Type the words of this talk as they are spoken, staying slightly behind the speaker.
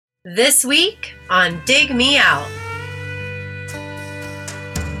This week on Dig Me Out.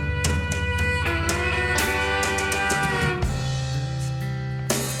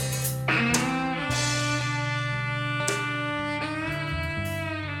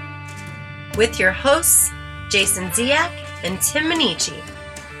 With your hosts, Jason Ziak and Tim Minichi.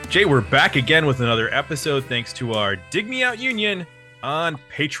 Jay, we're back again with another episode thanks to our Dig Me Out Union on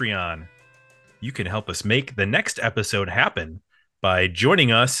Patreon. You can help us make the next episode happen by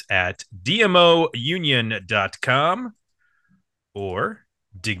joining us at dmounion.com or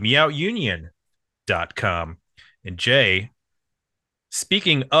digmeoutunion.com. And Jay,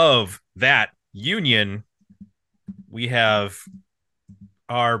 speaking of that union, we have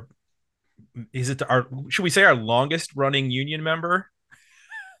should we say our longest running union member?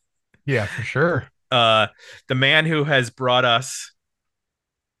 Yeah, for sure. The man who has brought us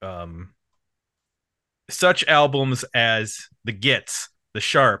such albums as The Gits, The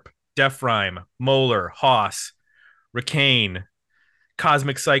Sharp, Def Rhyme, Molar, Hoss, Ricane,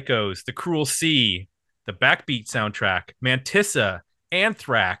 Cosmic Psychos, The Cruel Sea, the Backbeat soundtrack, Mantissa,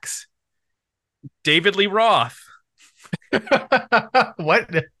 Anthrax, David Lee Roth. What?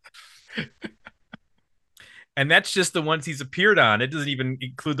 And that's just the ones he's appeared on. It doesn't even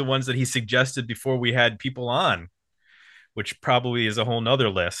include the ones that he suggested before we had people on, which probably is a whole nother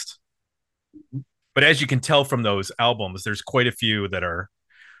list. But as you can tell from those albums, there's quite a few that are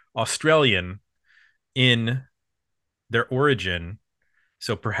Australian in their origin.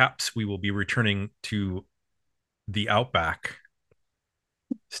 So perhaps we will be returning to the Outback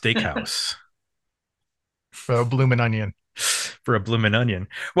Steakhouse Oh, bloomin' onion. for a bloomin' onion.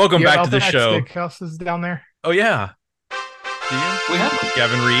 Welcome back to the show. Steakhouse is down there. Oh, yeah. Do you? We have them.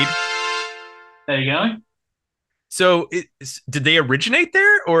 Gavin Reed. There you go. So did they originate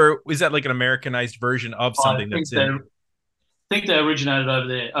there, or is that like an Americanized version of something that's in? I think they originated over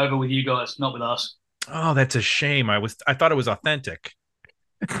there, over with you guys, not with us. Oh, that's a shame. I thought it was authentic.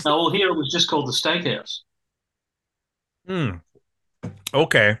 No, well, here it was just called the Steakhouse.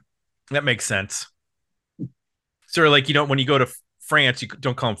 Okay. That makes sense. Sort of like, when you go to France, you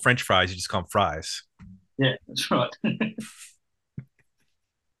don't call them French fries, you just call them fries. Yeah, that's right.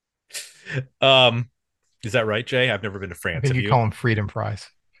 Is that right, Jay? I've never been to France. I think you call them freedom fries.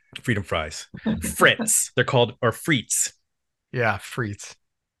 Freedom fries. Fritz. They're called, or frites. Yeah, frites.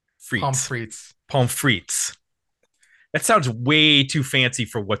 Frites. Frites. Pommes frites. That sounds way too fancy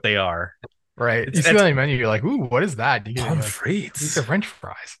for what they are. Right. You see that on the menu, you're like, ooh, what is that? You pommes like, frites. These are French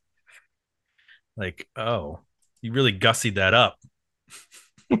fries. Like, oh, you really gussied that up.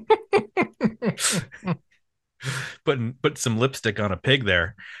 Put some lipstick on a pig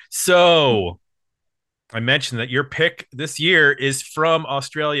there. So I mentioned that your pick this year is from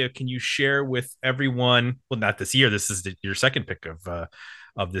Australia. Can you share with everyone? Well, not this year. This is your second pick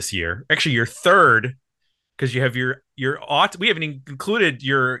of this year. Actually, your third, because you have your aughts. We haven't included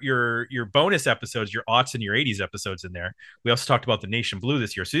your bonus episodes, your aughts and your 80s episodes in there. We also talked about the Nation Blue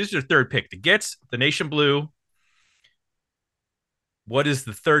this year. So this is your third pick. The Gits, the Nation Blue. What is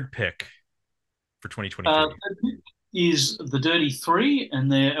the third pick for 2023? Is the Dirty Three and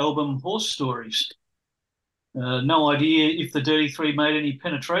their album Horse Stories. No idea if the Dirty Three made any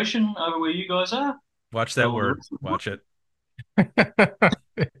penetration over where you guys are. Watch that word. Watch it.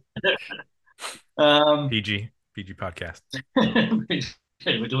 PG podcast.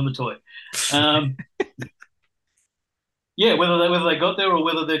 We're doing the toy. Yeah, whether they got there or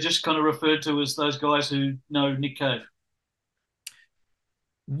whether they're just kind of referred to as those guys who know Nick Cave.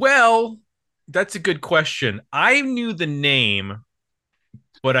 Well, that's a good question. I knew the name,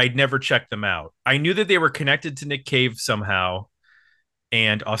 but I'd never checked them out. I knew that they were connected to Nick Cave somehow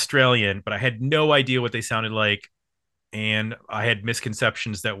and Australian, but I had no idea what they sounded like. And I had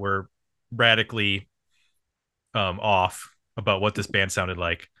misconceptions that were radically off about what this band sounded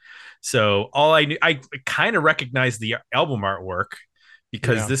like. So all I knew, I kind of recognized the album artwork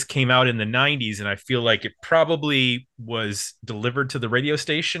because this came out in the 90s, and I feel like it probably was delivered to the radio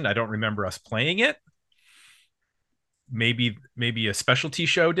station. I don't remember us playing it. Maybe a specialty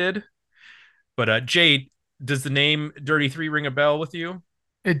show did. But Jade, does the name Dirty Three ring a bell with you?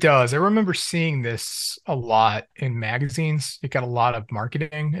 It does. I remember seeing this a lot in magazines. It got a lot of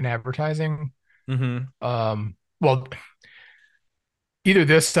marketing and advertising. Well, either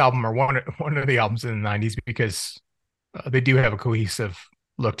this album or one of the albums in the 90s, because they do have a cohesive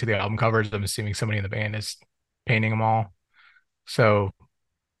look to the album covers. I'm assuming somebody in the band is painting them all. So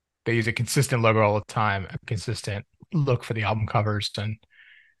they use a consistent logo all the time, a consistent look for the album covers. And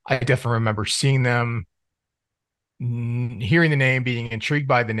I definitely remember seeing them, hearing the name, being intrigued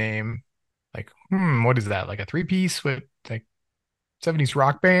by the name. Like, what is that? Like a three-piece with like 70s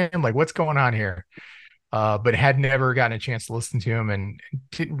rock band? Like, what's going on here? But had never gotten a chance to listen to him and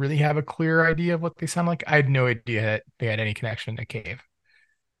didn't really have a clear idea of what they sound like. I had no idea that they had any connection to Cave.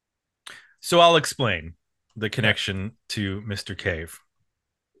 So I'll explain the connection to Mr. Cave.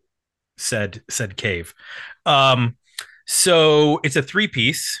 Said Cave. So it's a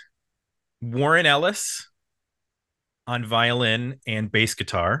three-piece. Warren Ellis on violin and bass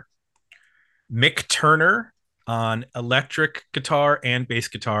guitar. Mick Turner on electric guitar and bass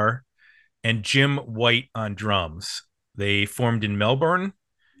guitar, and Jim White on drums. They formed in Melbourne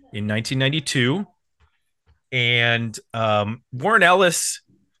in 1992. And Warren Ellis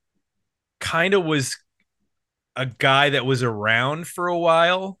kind of was a guy that was around for a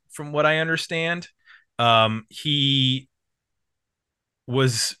while, from what I understand. He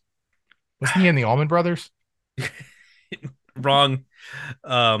was Wasn't he in the Allman Brothers? wrong.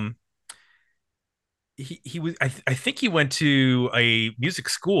 He was I think he went to a music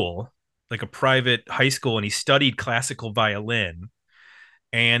school, like a private high school, and he studied classical violin.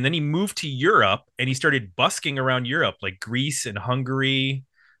 And then he moved to Europe and he started busking around Europe, like Greece and Hungary,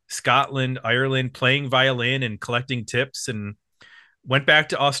 Scotland, Ireland, playing violin and collecting tips, and went back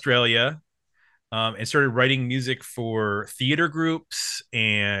to Australia, and started writing music for theater groups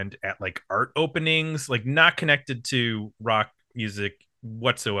and at like art openings, like not connected to rock music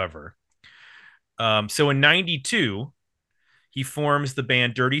whatsoever. So in 92, he forms the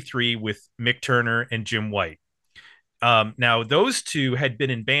band Dirty Three with Mick Turner and Jim White. Now, those two had been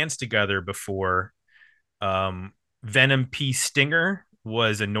in bands together before. Venom P. Stinger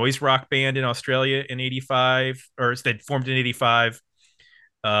was a noise rock band in Australia in 85, or that formed in 85.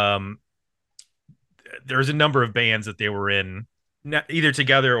 There's a number of bands that they were in, either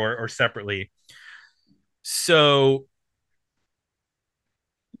together or separately. So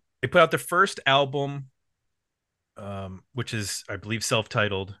they put out the first album, which is, I believe,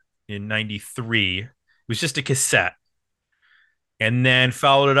 self-titled in 93. It was just a cassette. And then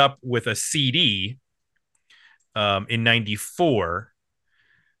followed it up with a CD in 94,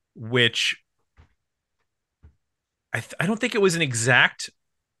 which I don't think it was an exact,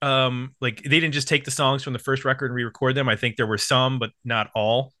 like they didn't just take the songs from the first record and re-record them. I think there were some, but not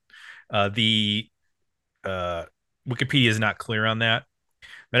all. The Wikipedia is not clear on that.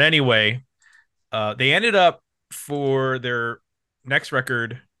 But anyway, they ended up, for their next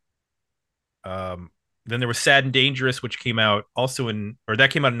record, then there was Sad and Dangerous, which came out also that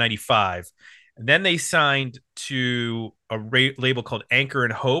came out in 95. And then they signed to a label called Anchor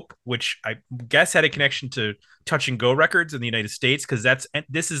and Hope, which I guess had a connection to Touch and Go Records in the United States, because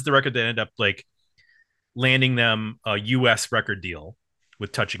this is the record that ended up like landing them a US record deal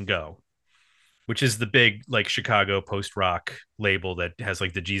with Touch and Go, which is the big like Chicago post-rock label that has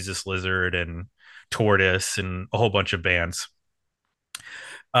like the Jesus Lizard and Tortoise and a whole bunch of bands.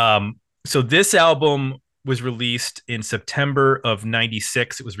 So this album was released in September of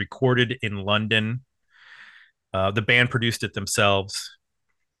 96. It was recorded in London. The band produced it themselves.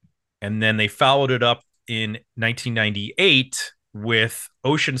 And then they followed it up in 1998 with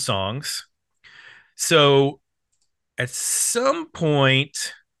Ocean Songs. So at some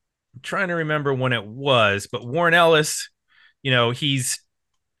point, I'm trying to remember when it was, but Warren Ellis, he's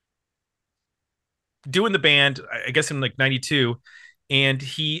doing the band, I guess in like 92, and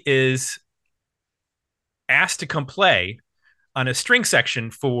he is asked to come play on a string section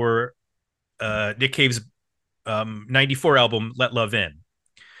for Nick Cave's 94 album Let Love In.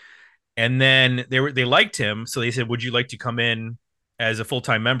 And then they liked him, so they said, would you like to come in as a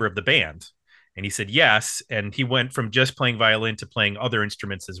full-time member of the band? And he said yes, and he went from just playing violin to playing other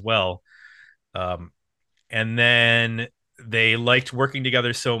instruments as well. And then they liked working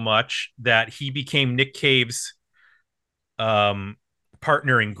together so much that he became Nick Cave's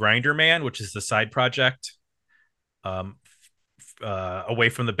partner in Grinder Man, which is the side project away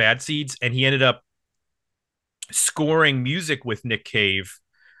from the Bad Seeds, and he ended up scoring music with Nick Cave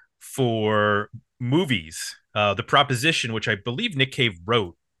for movies. The Proposition, which I believe Nick Cave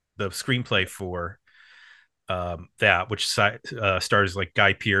wrote the screenplay for, that, which stars like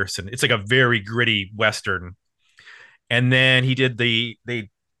Guy Pearce, and it's like a very gritty Western. And then he did the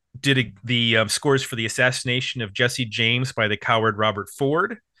scores for The Assassination of Jesse James by the coward Robert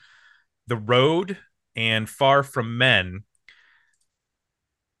Ford, The Road, and Far From Men.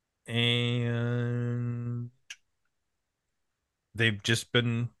 And they've just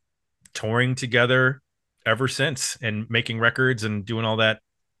been touring together ever since and making records and doing all that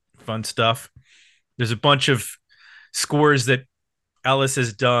fun stuff. There's a bunch of scores that Ellis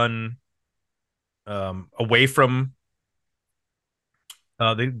has done away from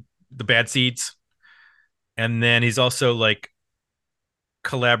the Bad Seeds. And then he's also like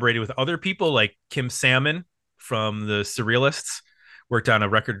collaborated with other people like Kim Salmon from the Surrealists, worked on a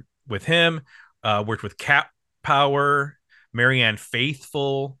record with him, worked with Cat Power, Marianne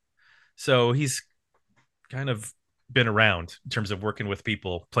Faithfull. So he's kind of been around in terms of working with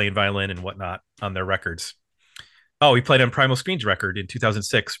people, playing violin and whatnot on their records. Oh, he played on Primal Screen's record in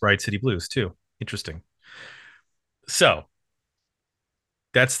 2006, Riot City Blues, too. Interesting. So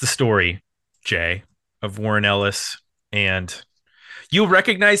that's the story, Jay, of Warren Ellis. And you'll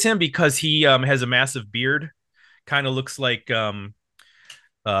recognize him because he has a massive beard. Kind of looks like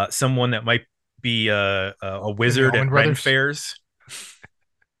someone that might be a wizard at Ren Fairs.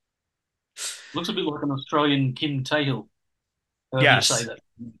 Looks a bit like an Australian Kim Tahill. Yes. You say that?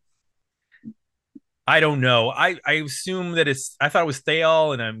 I don't know. I assume that I thought it was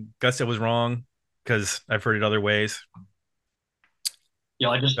Theol, and I guess I was wrong because I've heard it other ways. Yeah,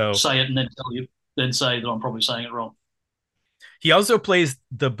 I just say it and then tell you, then say that I'm probably saying it wrong. He also plays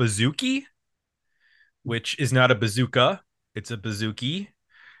the bouzouki, which is not a bazooka. It's a bouzouki.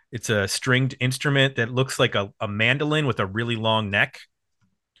 It's a stringed instrument that looks like a mandolin with a really long neck.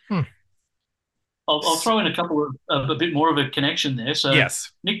 I'll throw in a bit more of a connection there. So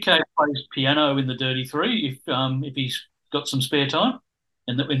yes, Nick Cave plays piano in the Dirty Three if he's got some spare time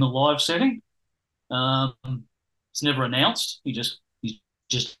in the live setting. It's never announced. He's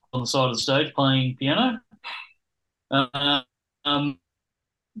just on the side of the stage playing piano. The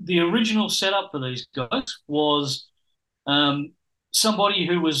original setup for these guys was somebody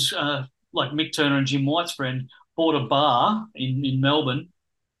who was like Mick Turner and Jim White's friend bought a bar in Melbourne.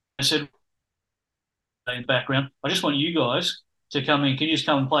 They said in the background, I just want you guys to come in. Can you just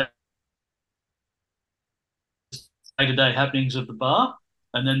come and play day-to-day happenings of the bar?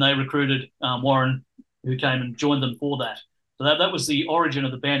 And then they recruited Warren, who came and joined them for that. So that was the origin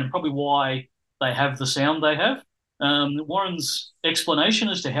of the band and probably why they have the sound they have. Warren's explanation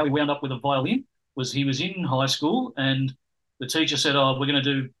as to how he wound up with a violin was he was in high school and the teacher said, "Oh, we're going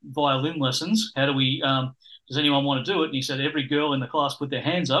to do violin lessons. How do we? Does anyone want to do it?" And he said every girl in the class put their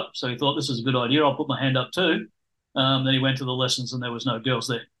hands up. So he thought this is a good idea. I'll put my hand up too. Then he went to the lessons and there was no girls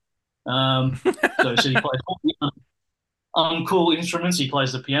there. So he plays all the uncool instruments. He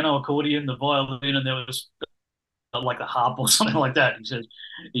plays the piano, accordion, the violin, and there was like a harp or something like that. He says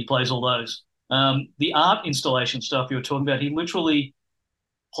he plays all those. The art installation stuff you were talking about, he literally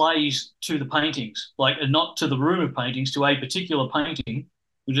plays to the paintings, like not to the room of paintings, to a particular painting.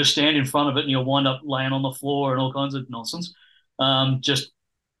 You just stand in front of it and you'll wind up laying on the floor and all kinds of nonsense, just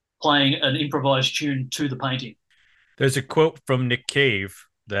playing an improvised tune to the painting. There's a quote from Nick Cave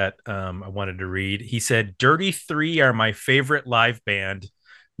that I wanted to read. He said, "Dirty Three are my favorite live band.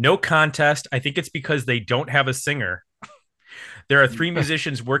 No contest. I think it's because they don't have a singer. There are three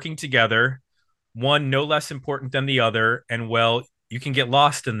musicians working together, one no less important than the other, and well, you can get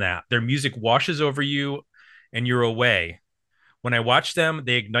lost in that. Their music washes over you and you're away. When I watch them,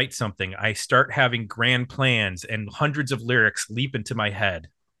 they ignite something. I start having grand plans and hundreds of lyrics leap into my head."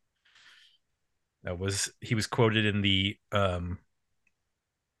 He was quoted in the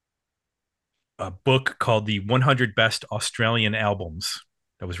a book called The 100 Best Australian Albums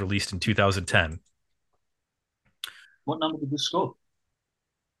that was released in 2010. What number did this score?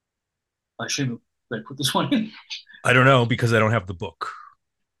 I assume they put this one in. I don't know because I don't have the book.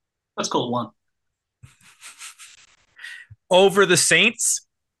 Let's call it 1. Over the Saints?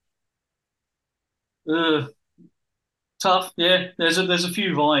 Tough. Yeah, there's a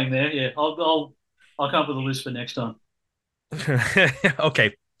few vying there. Yeah, I'll come up with a list for next time.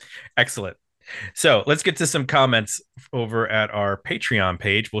 Okay, excellent. So let's get to some comments over at our Patreon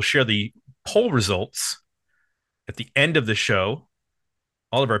page. We'll share the poll results at the end of the show.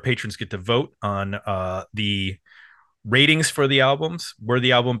 All of our patrons get to vote on the ratings for the albums. Were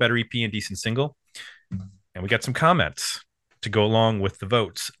the album better EP and decent single? And we got some comments to go along with the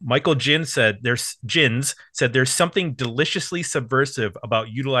votes. Michael Jins said there's something deliciously subversive about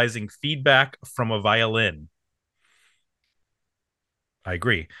utilizing feedback from a violin. I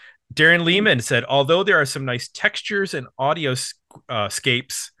agree. Darren Lehman said, although there are some nice textures and audio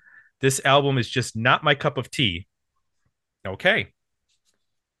scapes, this album is just not my cup of tea. Okay.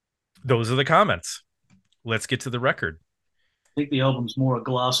 Those are the comments. Let's get to the record. I think the album's more a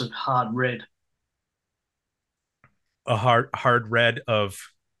glass of hard red. A hard red of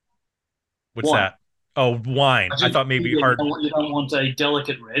what's wine. that? Oh, wine. I thought maybe hard. You don't want a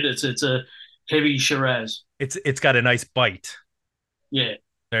delicate red. It's a heavy Shiraz. It's got a nice bite. Yeah.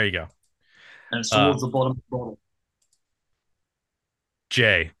 There you go. And it's towards the bottom of the bottle.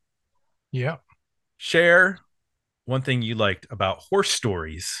 Jay. Yeah. Share one thing you liked about Horse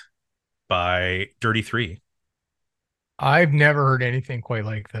Stories by Dirty Three. I've never heard anything quite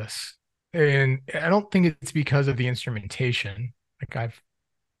like this. And I don't think it's because of the instrumentation. Like I've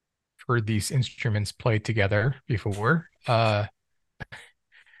heard these instruments played together before. So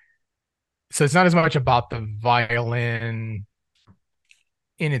it's not as much about the violin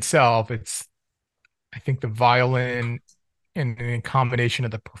in itself. It's, I think, the violin and in combination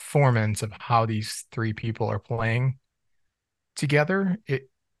of the performance of how these three people are playing together.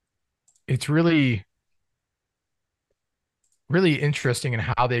 It's really, really interesting in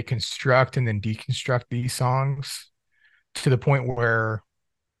how they construct and then deconstruct these songs to the point where,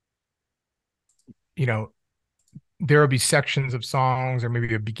 you know, there will be sections of songs or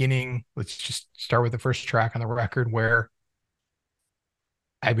maybe a beginning. Let's just start with the first track on the record where,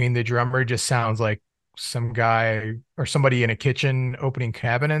 I mean, the drummer just sounds like some guy or somebody in a kitchen opening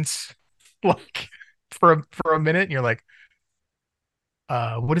cabinets, like for a minute, and you're like,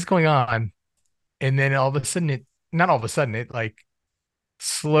 what is going on? And then all of a sudden it, not all of a sudden, it like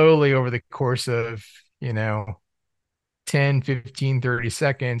slowly over the course of, 10, 15, 30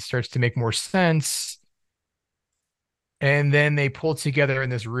 seconds starts to make more sense. And then they pull together in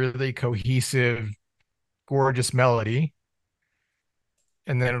this really cohesive, gorgeous melody.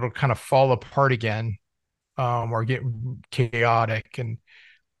 And then it'll kind of fall apart again, or get chaotic. And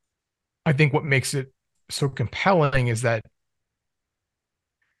I think what makes it so compelling is that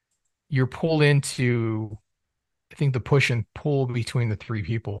you're pulled into, I think, the push and pull between the three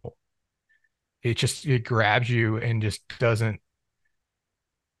people. It grabs you and just doesn't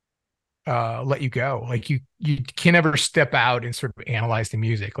let you go. Like you can never step out and sort of analyze the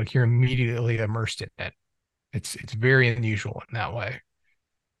music. Like you're immediately immersed in it. It's very unusual in that way.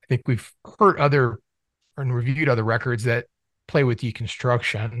 I think we've heard other and reviewed other records that play with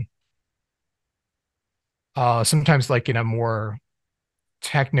deconstruction. Sometimes like in a more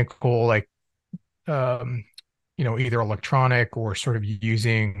technical, like either electronic or sort of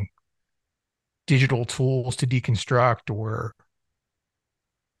using digital tools to deconstruct or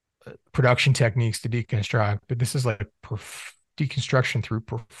production techniques to deconstruct. But this is like deconstruction through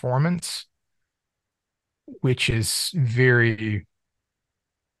performance, which is very,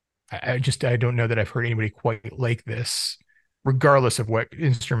 I don't know that I've heard anybody quite like this, regardless of what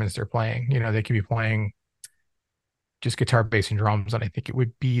instruments they're playing. They could be playing just guitar, bass, and drums, and I think it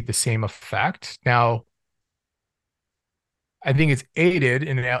would be the same effect. Now, I think it's aided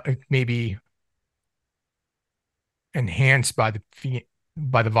and maybe enhanced by the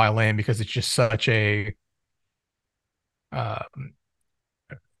violin because it's just such a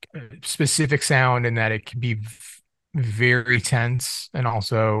specific sound, in that it can be very tense and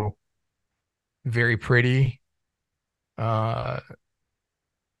also very pretty. So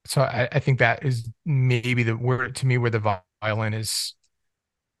I think that is maybe the word to me where the violin is,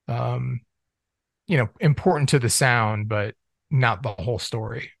 important to the sound, but not the whole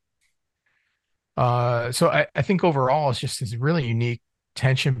story. So I think overall it's just this really unique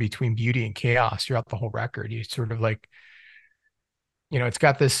tension between beauty and chaos throughout the whole record. You sort of like, it's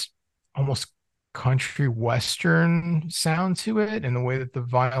got this almost country western sound to it, and the way that the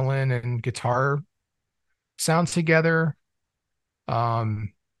violin and guitar sound together. So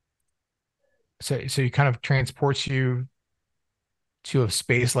you kind of transports you to a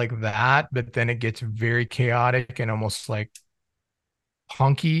space like that, but then it gets very chaotic and almost like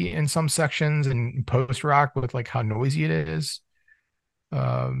punky in some sections and post rock with like how noisy it is.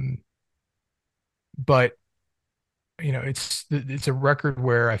 But it's a record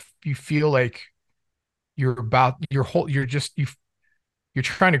where you feel like you're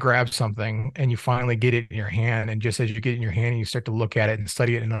trying to grab something and you finally get it in your hand, and just as you get it in your hand and you start to look at it and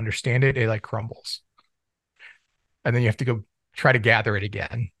study it and understand it, it like crumbles, and then you have to go try to gather it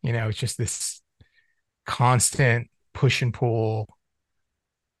again. It's just this constant push and pull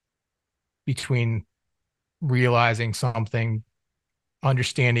between realizing something,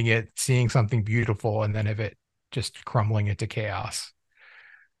 understanding it, seeing something beautiful, and then of it just crumbling into chaos.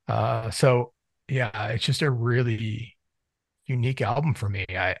 So yeah, it's just a really unique album for me.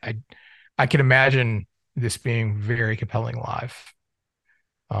 I can imagine this being very compelling live.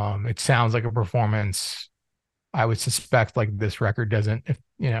 It sounds like a performance. I would suspect like this record doesn't,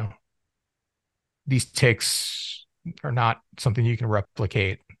 these takes are not something you can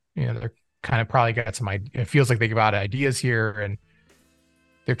replicate. They're kind of probably got some idea. It feels like they got ideas here and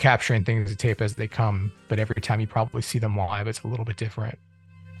they're capturing things to tape as they come, but every time you probably see them live, it's a little bit different.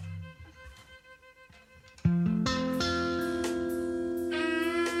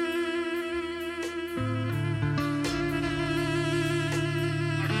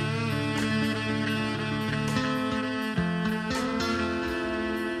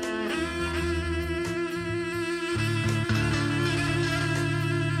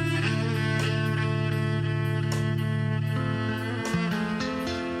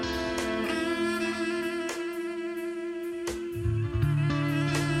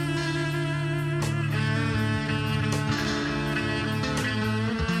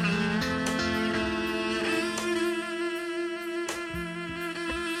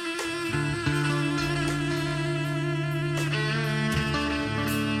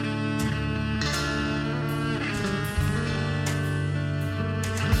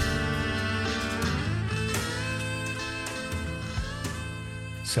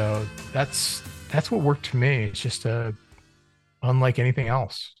 So that's what worked for me. It's just unlike anything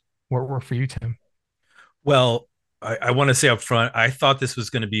else. What worked for you, Tim? Well, I want to say up front, I thought this was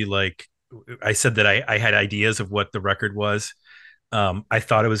going to be like, I said that I had ideas of what the record was. I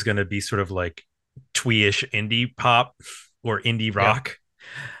thought it was going to be sort of like twee-ish indie pop or indie Yeah. rock.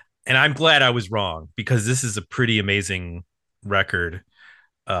 And I'm glad I was wrong, because this is a pretty amazing record.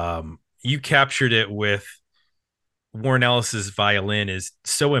 You captured it with Warren Ellis's violin is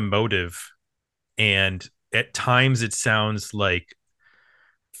so emotive, and at times it sounds like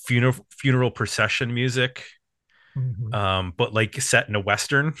funeral procession music, Mhm. but like set in a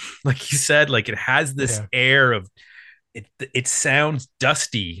western, like you said. Like it has this Yeah. air of it sounds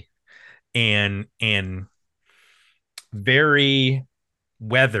dusty and very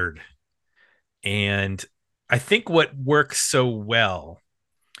weathered. And I think what works so well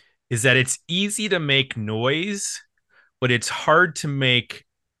is that it's easy to make noise, but it's hard to make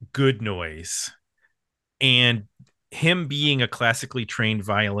good noise. And him being a classically trained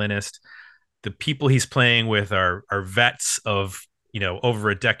violinist, the people he's playing with are vets of, over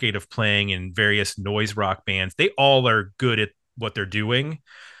a decade of playing in various noise rock bands. They all are good at what they're doing.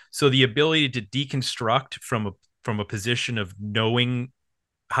 So the ability to deconstruct from a position of knowing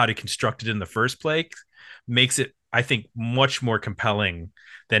how to construct it in the first place makes it, I think, much more compelling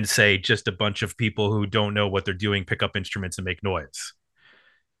than, say, just a bunch of people who don't know what they're doing pick up instruments and make noise.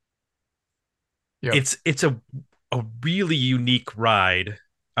 Yep. It's a really unique ride.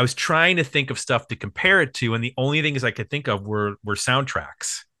 I was trying to think of stuff to compare it to, and the only things I could think of were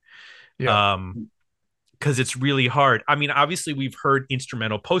soundtracks. Yeah. Because it's really hard. I mean, obviously, we've heard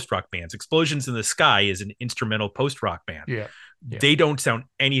instrumental post rock bands. Explosions in the Sky is an instrumental post rock band. Yeah. Yeah. They don't sound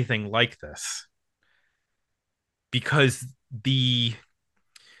anything like this, because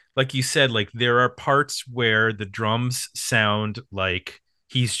like you said, like there are parts where the drums sound like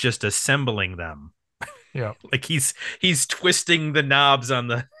he's just assembling them. Yeah. Like he's twisting the knobs on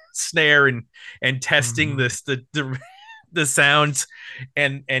the snare and testing Mhm. the sounds,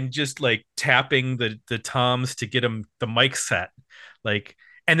 and just like tapping the toms to get him the mic set. Like,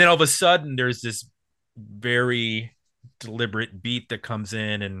 and then all of a sudden there's this very deliberate beat that comes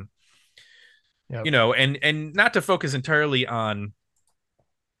in, and Yep. and not to focus entirely on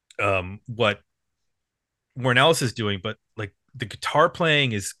what Warren Ellis is doing, but like the guitar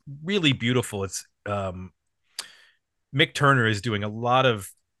playing is really beautiful. It's Mick Turner is doing a lot of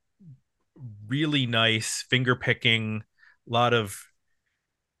really nice finger picking, a lot of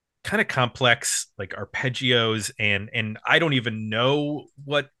kind of complex like arpeggios, and I don't even know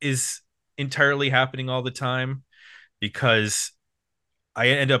what is entirely happening all the time, because I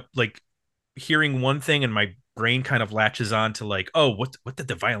end up like hearing one thing and my brain kind of latches on to like, oh, what did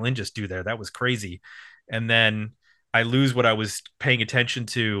the violin just do there? That was crazy. And then I lose what I was paying attention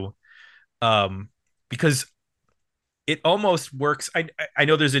to, um because it almost works. I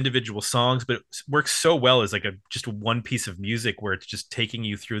know there's individual songs, but it works so well as like a just one piece of music where it's just taking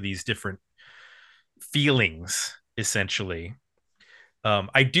you through these different feelings essentially.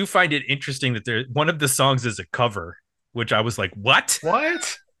 I do find it interesting that there one of the songs is a cover, which I was like, what?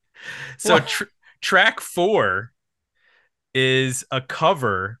 What? So What? track 4 is a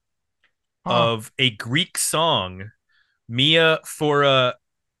cover Huh. of a Greek song, Mia Phora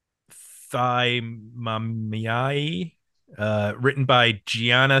Thymamiai, written by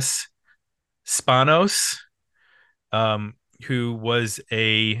Giannis Spanos, who was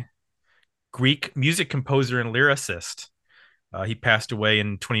a Greek music composer and lyricist. He passed away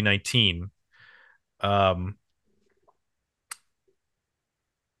in 2019. Um,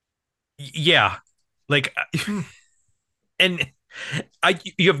 yeah, like, Hmm. and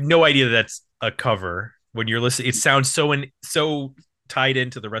you have no idea that's a cover when you're listening. It sounds so tied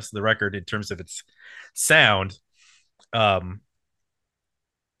into the rest of the record in terms of its sound. Um,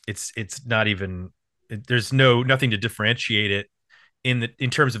 it's not even, there's nothing to differentiate it in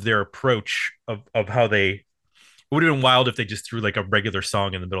terms of their approach of how they. It would have been wild if they just threw like a regular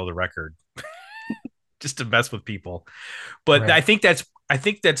song in the middle of the record just to mess with people. But Right. I think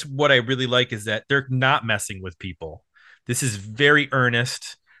that's what I really like, is that they're not messing with people. This is very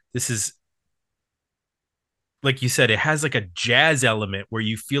earnest. This is, like you said, it has like a jazz element where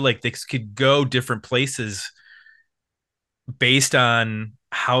you feel like this could go different places based on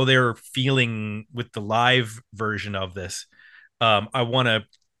how they're feeling with the live version of this. I want to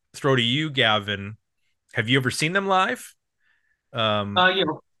throw to you, Gavin. Have you ever seen them live? Um, Yeah, I've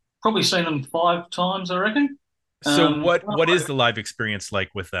probably seen them 5 times, I reckon. so Um, what is the live experience like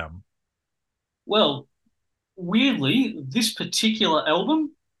with them? well, weirdly, this particular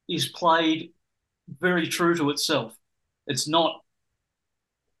album is played very true to itself. It's not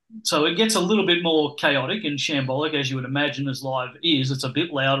So it gets a little bit more chaotic and shambolic, as you would imagine as live is. It's a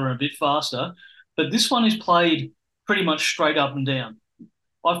bit louder and a bit faster. But this one is played pretty much straight up and down.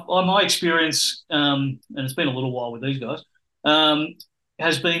 My experience, and it's been a little while with these guys,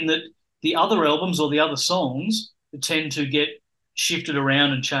 has been that the other albums or the other songs tend to get shifted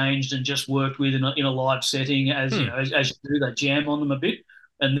around and changed and just worked with in a live setting as you know as you do, they jam on them a bit.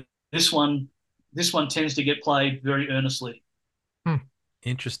 And this one tends to get played very earnestly.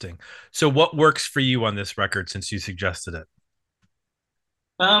 Interesting. So what works for you on this record since you suggested it?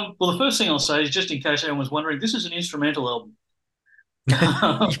 Well, the first thing I'll say is, just in case anyone was wondering, this is an instrumental album.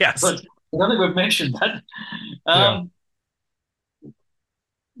 Yes. But I don't think we've mentioned that.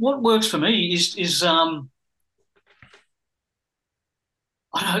 What works for me is I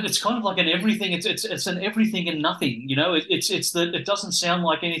don't know, it's kind of like an everything. It's an everything and nothing. You know, it's that it doesn't sound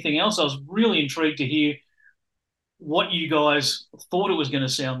like anything else. I was really intrigued to hear what you guys thought it was going to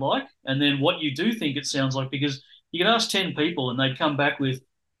sound like, and then what you do think it sounds like, because you could ask 10 people and they'd come back with,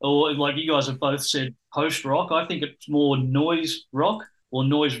 or like you guys have both said, post rock. I think it's more noise rock or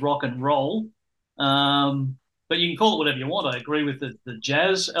noise rock and roll. But you can call it whatever you want. I agree with the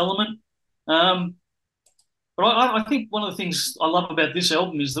jazz element. But I think one of the things I love about this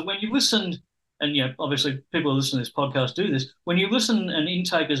album is that when you listen, and you know, obviously people who listen to this podcast do this, when you listen and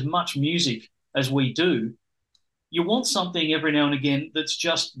intake as much music as we do, you want something every now and again that's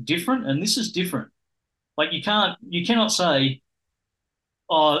just different, and this is different. Like you cannot say,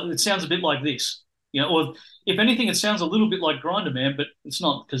 oh, it sounds a bit like this, you know, or if anything, it sounds a little bit like Grinder Man, but it's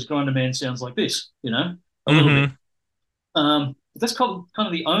not, because Grinder Man sounds like this, you know, a little bit. That's kind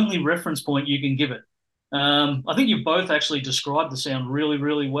of the only reference point you can give it. I think you've both actually described the sound really,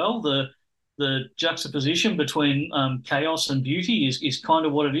 really well. The juxtaposition between chaos and beauty is kind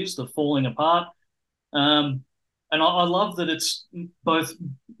of what it is, the falling apart. And I love that it's both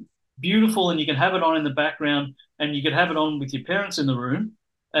beautiful and you can have it on in the background and you could have it on with your parents in the room.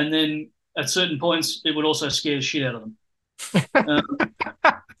 And then at certain points, it would also scare the shit out of them.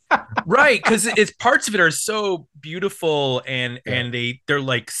 Right, because it's parts of it are so beautiful and they're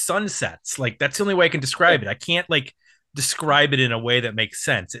like sunsets. Like that's the only way I can describe it. I can't like describe it in a way that makes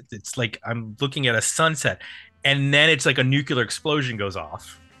sense. It's like I'm looking at a sunset and then it's like a nuclear explosion goes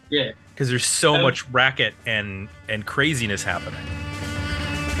off. Yeah. Because there's so much racket and craziness happening.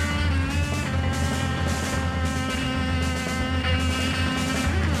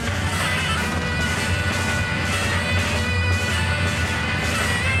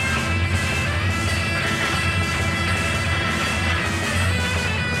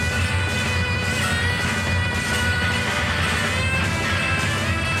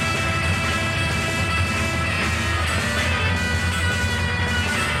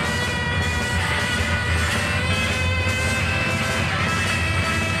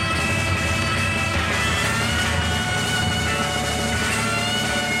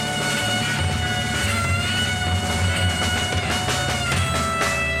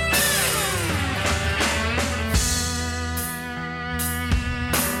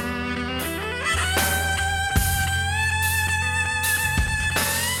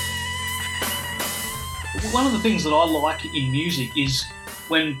 One of the things that I like in music is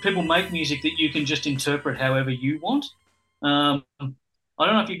when people make music that you can just interpret however you want. I don't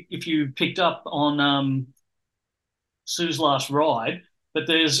know if you picked up on Sue's Last Ride, but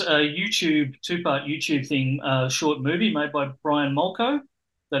there's a two-part YouTube thing, short movie made by Brian Molko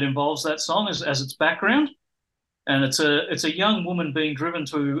that involves that song as its background. And it's a young woman being driven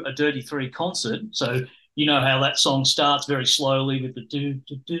to a Dirty Three concert. So you know how that song starts very slowly with the do,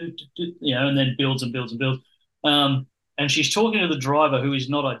 do, do, do, do, you know, and then builds and builds and builds. And she's talking to the driver, who is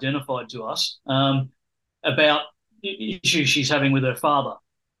not identified to us, about issues she's having with her father.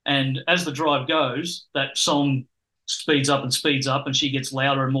 And as the drive goes, that song speeds up, and she gets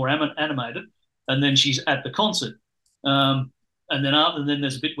louder and more animated. And then she's at the concert. And then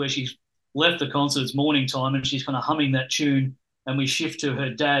there's a bit where she's left the concert, it's morning time, and she's kind of humming that tune. And we shift to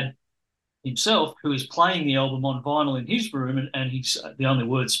her dad himself, who is playing the album on vinyl in his room, and he's the only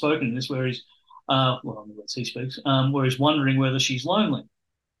words spoken in this, where he's the words he speaks, where he's wondering whether she's lonely.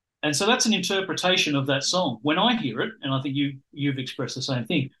 And so that's an interpretation of that song. When I hear it, and I think you've expressed the same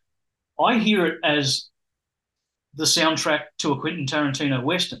thing, I hear it as the soundtrack to a Quentin Tarantino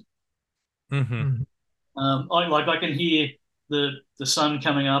Western. Mm-hmm. I can hear the sun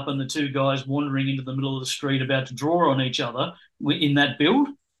coming up and the two guys wandering into the middle of the street about to draw on each other in that build,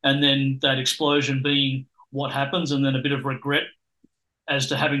 and then that explosion being what happens, and then a bit of regret as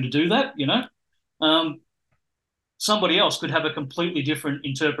to having to do that, you know. Somebody else could have a completely different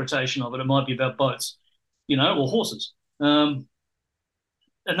interpretation of it. It might be about boats, you know, or horses.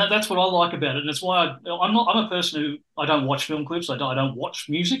 and that's what I like about it, and it's why I'm a person who I don't watch film clips. I don't watch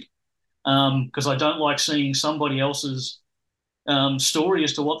music because I don't like seeing somebody else's story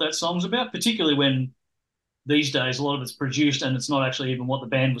as to what that song's about, particularly when these days a lot of it's produced and it's not actually even what the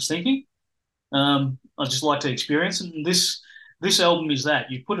band was thinking. I just like to experience it, and this album is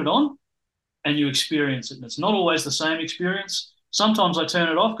that you put it on and you experience it, and it's not always the same experience. Sometimes I turn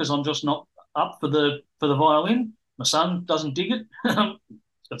it off because I'm just not up for the violin. My son doesn't dig it. He's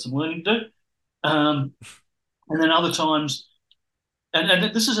got some learning to do. And then other times,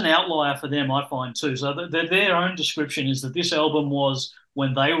 and this is an outlier for them, I find too. So their own description is that this album was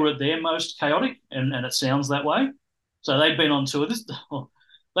when they were at their most chaotic, and it sounds that way. So they've been on tour.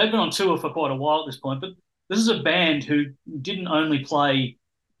 They've been on tour for quite a while at this point, but this is a band who didn't only play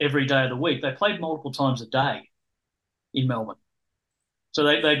every day of the week. They played multiple times a day in Melbourne. So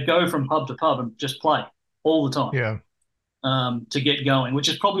they'd go from pub to pub and just play all the time. Yeah. To get going, which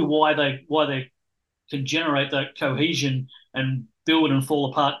is probably why they can generate that cohesion and build and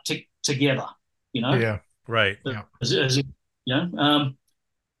fall apart together. Yeah. Right. As the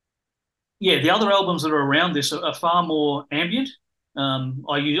other albums that are around this are far more ambient. I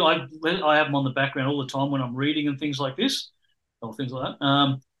have them on the background all the time when I'm reading and things like this, or things like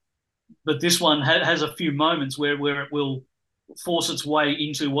that. But this one has a few moments where it will force its way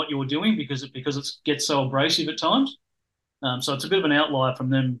into what you're doing because it gets so abrasive at times. So it's a bit of an outlier from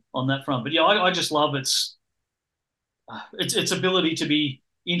them on that front. But yeah, I just love its ability to be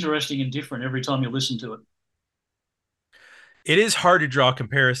interesting and different every time you listen to it. It is hard to draw a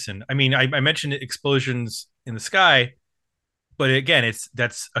comparison. I mean, I mentioned Explosions in the Sky, but again,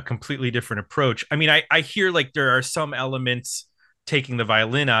 that's a completely different approach. I mean, I hear like there are some elements taking the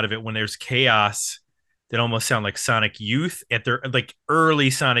violin out of it when there's chaos that almost sound like Sonic Youth at their like early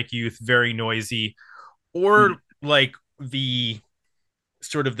Sonic Youth, very noisy, or like the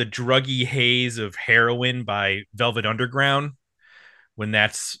sort of the druggy haze of Heroin by Velvet Underground when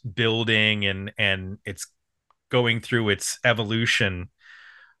that's building and it's going through its evolution.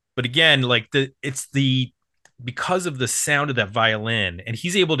 But again, like because of the sound of that violin, and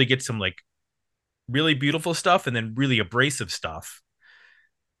he's able to get some like really beautiful stuff and then really abrasive stuff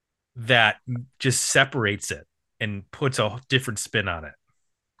that just separates it and puts a different spin on it.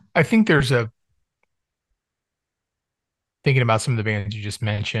 I think thinking about some of the bands you just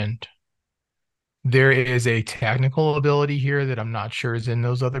mentioned, there is a technical ability here that I'm not sure is in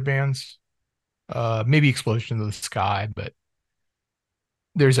those other bands. Maybe Explosion of the Sky, but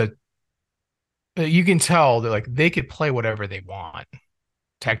there's you can tell that like they could play whatever they want.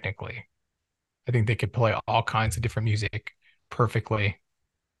 Technically, I think they could play all kinds of different music perfectly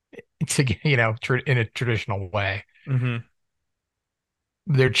in a traditional way. Mm-hmm.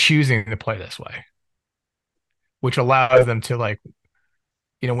 They're choosing to play this way, which allows them to like,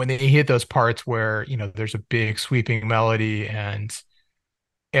 when they hit those parts where, there's a big sweeping melody and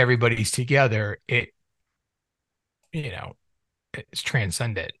everybody's together, it's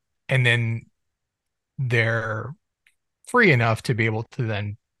transcendent. And then they're free enough to be able to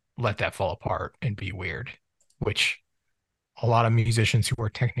then let that fall apart and be weird, which a lot of musicians who are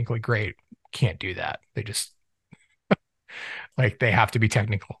technically great can't do that. They just like they have to be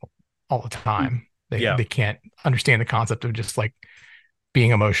technical all the time. They can't understand the concept of just like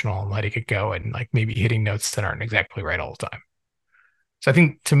being emotional and letting it go and like maybe hitting notes that aren't exactly right all the time. So I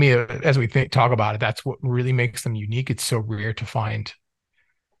think to me, as we talk about it, that's what really makes them unique. It's so rare to find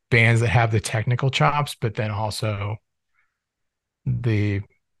bands that have the technical chops, but then also the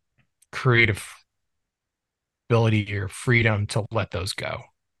creative ability or freedom to let those go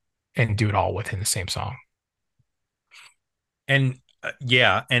and do it all within the same song. And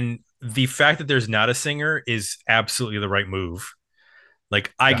and the fact that there's not a singer is absolutely the right move.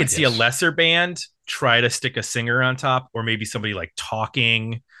 Like I could see a lesser band try to stick a singer on top, or maybe somebody like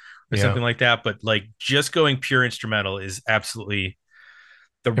talking or something like that. But like just going pure instrumental is absolutely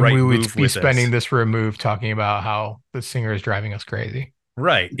the right move. We would be spending this remove talking about how the singer is driving us crazy.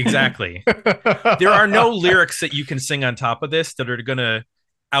 Right, exactly. There are no lyrics that you can sing on top of this that are going to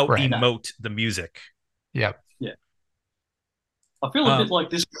out-emote the music. Yep. Yeah. I feel a bit like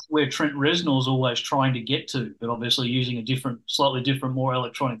this is where Trent Reznor's always trying to get to, but obviously using a slightly different, more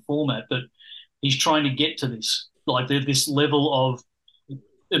electronic format. But he's trying to get to this, like this level of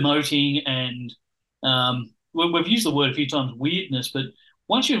emoting and we've used the word a few times, weirdness. But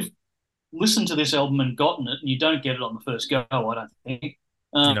once you've listened to this album and gotten it, and you don't get it on the first go, I don't think.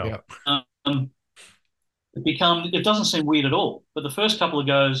 It doesn't seem weird at all. But the first couple of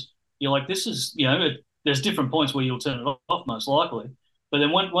goes, you're like, this is, there's different points where you'll turn it off most likely. But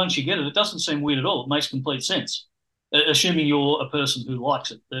then once you get it, it doesn't seem weird at all. It makes complete sense. assuming you're a person who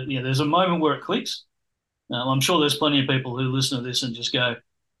likes it. There's a moment where it clicks. I'm sure there's plenty of people who listen to this and just go,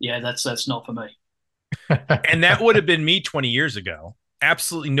 yeah, that's not for me. And that would have been me 20 years ago.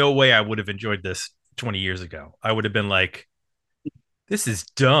 Absolutely no way I would have enjoyed this 20 years ago. I would have been like, this is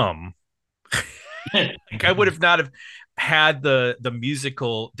dumb. Like, I would have not have had the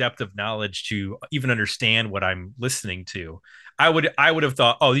musical depth of knowledge to even understand what I'm listening to. I would have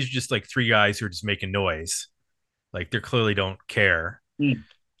thought, oh, these are just like three guys who are just making noise. Like, they clearly don't care. Mm.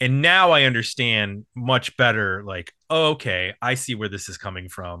 And now I understand much better, like, oh, okay, I see where this is coming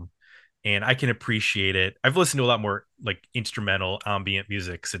from and I can appreciate it. I've listened to a lot more like instrumental ambient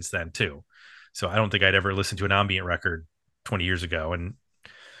music since then too. So I don't think I'd ever listened to an ambient record 20 years ago. And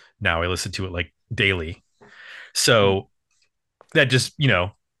now I listen to it like daily. So that just,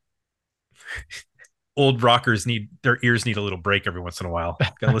 old rockers their ears need a little break every once in a while.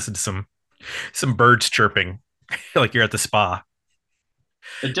 Gotta listen to some birds chirping like you're at the spa.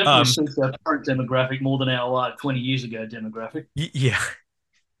 It definitely suits our current demographic more than our 20 years ago demographic. Yeah.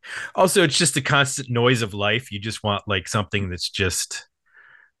 Also, it's just the constant noise of life. You just want like something that's just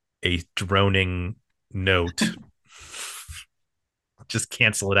a droning note. Just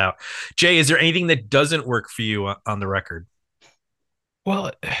cancel it out. Jay, is there anything that doesn't work for you on the record?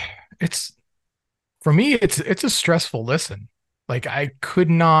 Well, for me, it's a stressful listen. Like, I could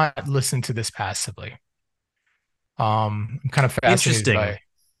not listen to this passively. I'm kind of fascinated by.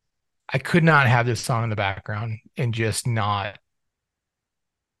 I could not have this song in the background and just not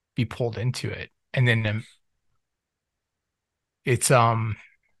be pulled into it. And then it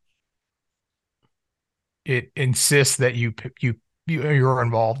insists that you're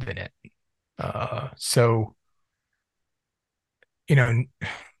involved in it. So,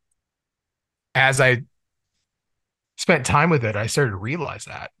 as I spent time with it, I started to realize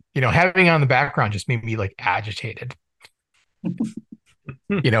that, having it on the background just made me like agitated.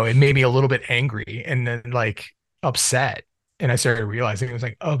 It made me a little bit angry and then like upset. And I started realizing it was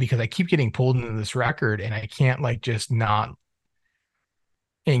like, oh, because I keep getting pulled into this record and I can't like just not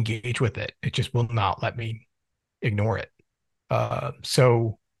engage with it. It just will not let me ignore it.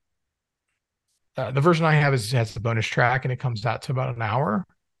 So the version I have has the bonus track and it comes out to about an hour.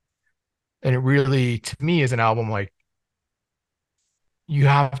 And it really, to me, is an album like you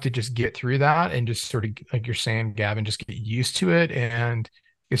have to just get through that and just sort of, like you're saying, Gavin, just get used to it and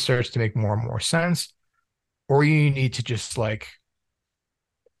it starts to make more and more sense. Or you need to just like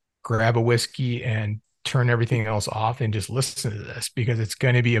grab a whiskey and turn everything else off and just listen to this, because it's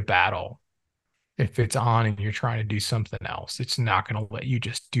going to be a battle. If it's on and you're trying to do something else, it's not going to let you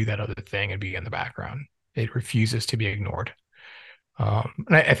just do that other thing and be in the background. It refuses to be ignored.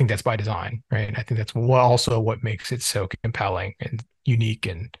 And I think that's by design, right? And I think that's also what makes it so compelling and unique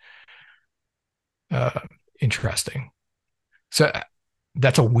and interesting. So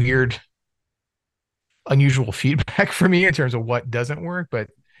that's a weird, unusual feedback for me in terms of what doesn't work, but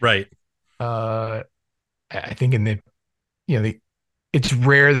right. I think it's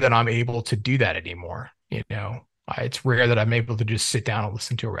rare that I'm able to do that anymore. It's rare that I'm able to just sit down and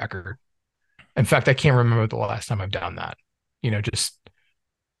listen to a record. In fact, I can't remember the last time I've done that. Just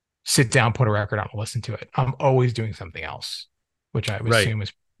sit down, put a record on and listen to it. I'm always doing something else, which I would assume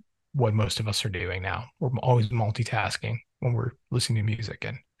is what most of us are doing now. We're always multitasking when we're listening to music,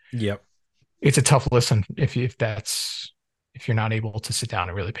 and yep, it's a tough listen if you're not able to sit down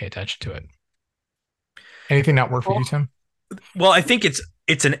and really pay attention to it. Anything not work for you, Tim? Well, I think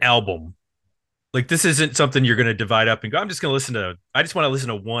it's an album. Like, this isn't something you're going to divide up and go, I just want to listen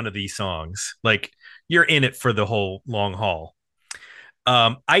to one of these songs. Like, you're in it for the whole long haul.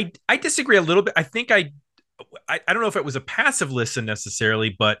 I disagree a little bit. I think I don't know if it was a passive listen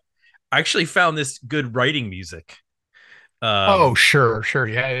necessarily, but I actually found this good writing music. Sure.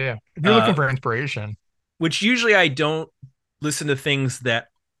 Yeah. If you're looking for inspiration. Which usually I don't listen to things that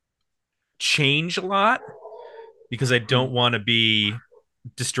change a lot, because I don't want to be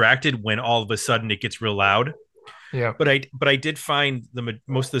distracted when all of a sudden it gets real loud. Yeah. But I did find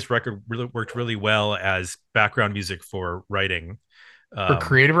most of this record really worked really well as background music for writing. For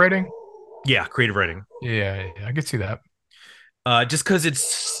creative writing? Yeah, creative writing. Yeah, I could see that. Just because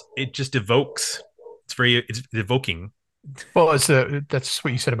it just evokes. It's evoking. Well, that's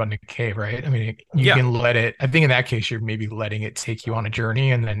what you said about Nick Cave, right? I mean, you can let it. I think in that case, you're maybe letting it take you on a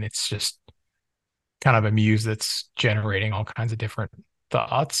journey, and then it's just kind of a muse that's generating all kinds of different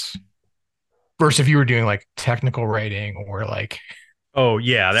thoughts. Versus if you were doing like technical writing or like,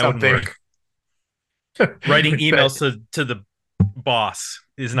 that would work. Writing emails to the boss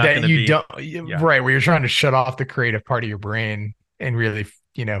is not going to be right, where you're trying to shut off the creative part of your brain and really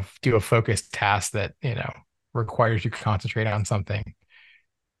do a focused task that requires you to concentrate on something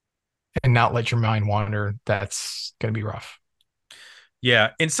and not let your mind wander, that's going to be rough.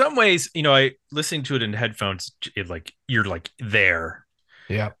 Yeah, in some ways, I listening to it in headphones, it like you're like there.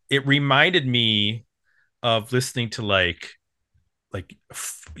 Yeah. It reminded me of listening to like like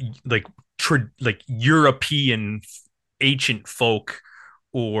like European ancient folk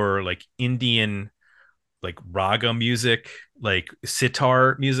or like Indian like raga music, like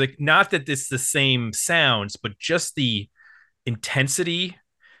sitar music. Not that it's the same sounds, but just the intensity.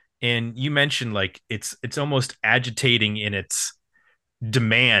 And you mentioned like it's almost agitating in its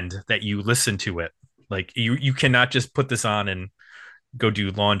demand that you listen to it. Like you cannot just put this on and go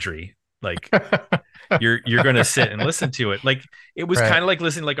do laundry. Like you're gonna sit and listen to it. Like it was Right. kind of like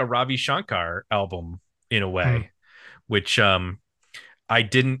listening to like a Ravi Shankar album in a Mm. way, which I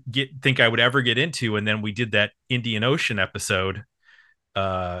didn't think I would ever get into. And then we did that Indian Ocean episode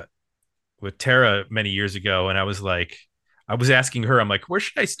uh with Tara many years ago, and I was asking her, I'm like, where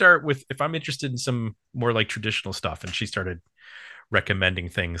should I start with if I'm interested in some more like traditional stuff? And she started recommending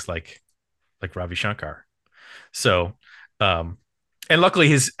things like Ravi Shankar. So, um, and luckily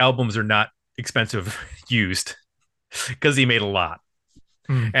his albums are not expensive used because he made a lot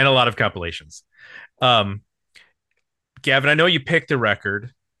Mm. and a lot of compilations. Um, Gavin, I know you picked the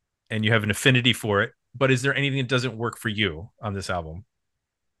record and you have an affinity for it, but is there anything that doesn't work for you on this album?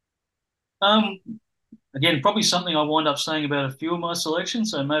 Um, Again, probably something I wind up saying about a few of my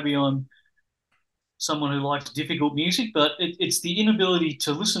selections. So maybe I'm someone who likes difficult music, but it's the inability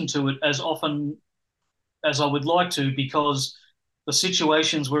to listen to it as often as I would like to because the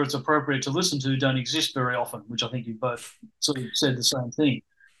situations where it's appropriate to listen to don't exist very often, which I think you both sort of said the same thing.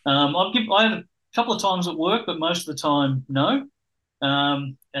 I have a couple of times at work, but most of the time, no.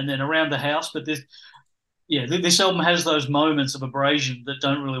 And then around the house, but this album has those moments of abrasion that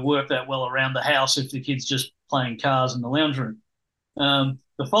don't really work that well around the house if the kid's just playing cars in the lounge room.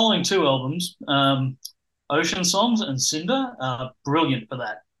 The following two albums, Ocean Songs and Cinder, are brilliant for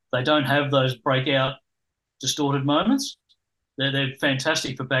that. They don't have those breakout distorted moments. They're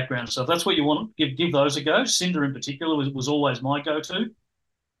fantastic for background stuff. That's what you want. Give those a go. Cinder in particular was always my go-to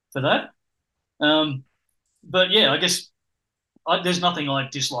for that. But yeah, I guess there's nothing I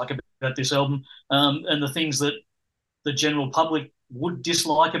dislike about this album, and the things that the general public would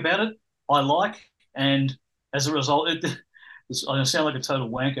dislike about it, I like, and as a result, I sound like a total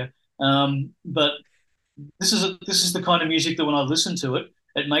wanker. But this is the kind of music that when I listen to it,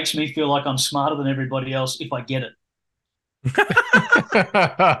 it makes me feel like I'm smarter than everybody else if I get it.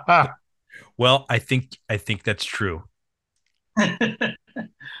 Well, I think that's true.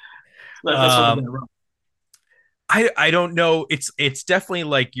 That's what I'm Um, going to run. I don't know. It's definitely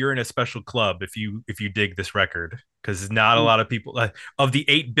like you're in a special club if you dig this record because not a lot of people of the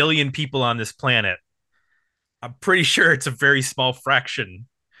 8 billion people on this planet. I'm pretty sure it's a very small fraction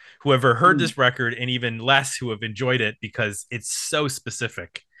who ever heard Mm. this record and even less who have enjoyed it because it's so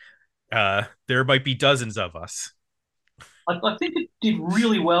specific. There might be dozens of us. I think it did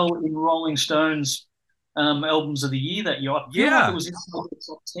really well in Rolling Stone's albums of the year that year. I feel like it Yeah, was in the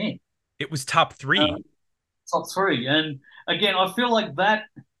top 10, it was top um, three. top three. And again, I feel like that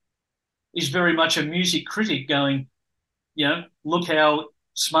is very much a music critic going, look how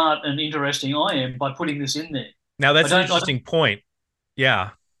smart and interesting I am by putting this in there. Now I that's an don't, I don't interesting point.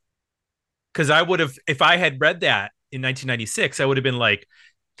 Yeah, because I would have if I had read that in 1996, I would have been like,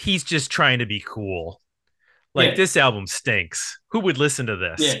 he's just trying to be cool. Like yeah, this album stinks. Who would listen to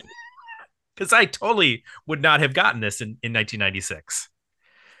this? yeah. Because I totally would not have gotten this in 1996.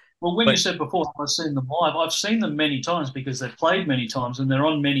 Well, when you But said before, I've seen them live. I've seen them many times because they've played many times and they're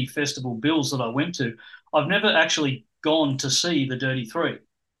on many festival bills that I went to. I've never actually gone to see the Dirty Three.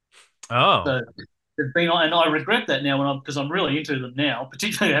 oh, So they've been on, and I regret that now because I'm really into them now,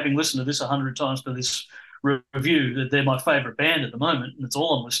 particularly having listened to this 100 times for this review, that they're my favourite band at the moment, and it's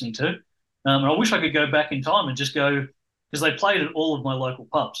all I'm listening to. And I wish I could go back in time and just go because they played at all of my local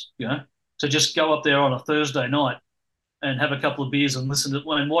pubs, to just go up there on a Thursday night and have a couple of beers and listen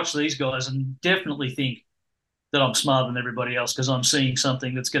to and watch these guys and definitely think that I'm smarter than everybody else because I'm seeing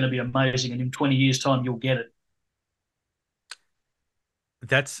something that's going to be amazing, and in 20 years' time, you'll get it.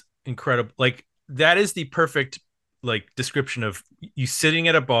 that's incredible. Like that is the perfect like description of you sitting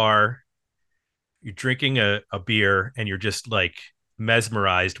at a bar, you're drinking a beer, and you're just like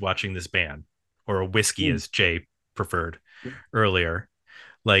mesmerized watching this band or a whiskey, Mm. as Jay preferred earlier.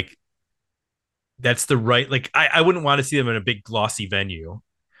 Like that's the right like I wouldn't want to see them in a big glossy venue.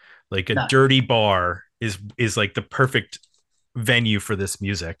 Like a No, dirty bar is like the perfect venue for this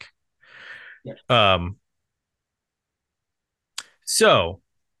music. yeah. Um so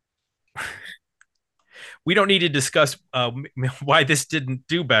we don't need to discuss why this didn't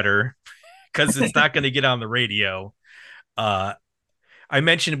do better because it's not going to get on the radio. I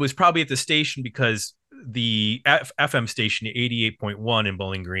mentioned it was probably at the station because the FM station, 88.1 in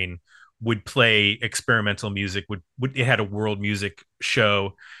Bowling Green, would play experimental music. It had a world music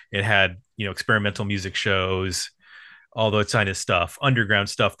show. It had, experimental music shows, all that kind of stuff, underground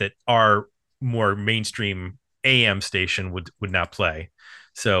stuff that our more mainstream AM station would not play.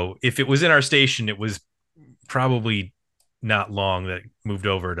 So if it was in our station, it was probably not long that it moved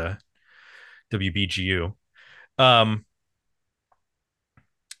over to WBGU. But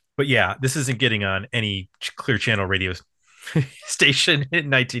yeah, this isn't getting on any Clear Channel radio station in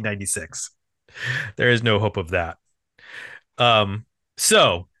 1996. There is no hope of that.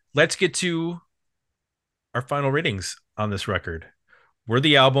 So let's get to our final ratings on this record.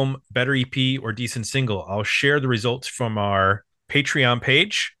 Worthy album, better EP, or decent single? I'll share the results from our Patreon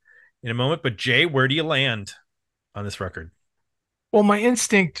page in a moment. But Jay, where do you land on this record? Well, my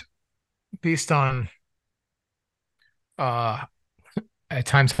instinct, based on at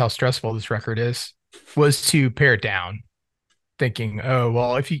times how stressful this record is, was to pare it down, thinking, oh,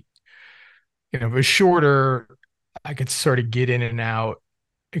 well, if if it was shorter, I could sort of get in and out,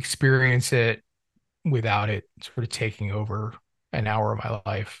 experience it without it sort of taking over an hour of my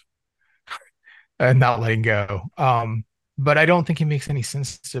life and not letting go. But I don't think it makes any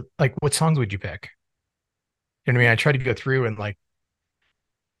sense to, like, what songs would you pick? You know what I mean? I tried to go through and like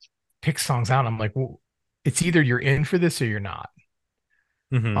pick songs out. I'm like, well, it's either you're in for this or you're not.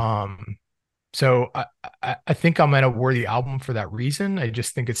 Mm-hmm. So I think I'm at a worthy album for that reason. I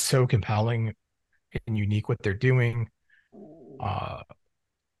just think it's so compelling and unique what they're doing. I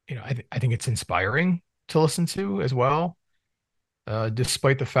think it's inspiring to listen to as well.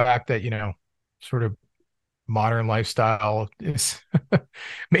 Despite the fact that, sort of modern lifestyle is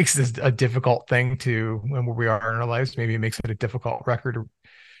makes this a difficult thing to when where we are in our lives. Maybe it makes it a difficult record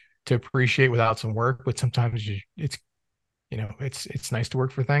to appreciate without some work, but sometimes it's nice to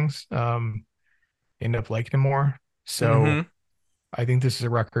work for things. End up liking them more. So I think this is a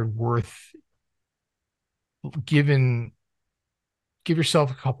record worth give yourself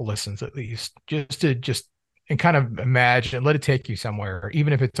a couple listens at least, just and kind of imagine, let it take you somewhere,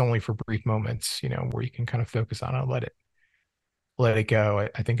 even if it's only for brief moments, where you can kind of focus on it, let it go.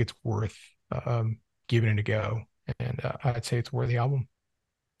 I think it's worth giving it a go, and I'd say it's worth the album.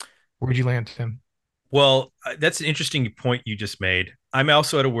 Where'd you land, Tim? Well, that's an interesting point you just made. I'm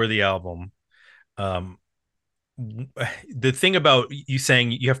also at a worthy album. The thing about you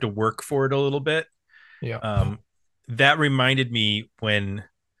saying you have to work for it a little bit, that reminded me when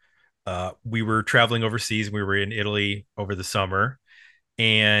we were traveling overseas. We were in Italy over the summer,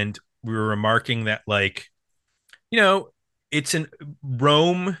 and we were remarking that, like,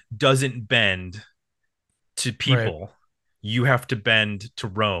 Rome doesn't bend to people. Right. You have to bend to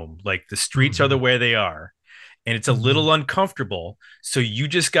Rome. Like, the streets are the way they are, and it's a little uncomfortable. So you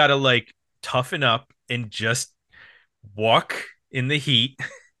just got to, like, toughen up and just walk in the heat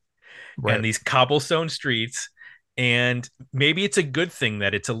and these cobblestone streets. And maybe it's a good thing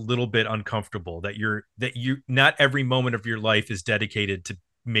that it's a little bit uncomfortable, that you not every moment of your life is dedicated to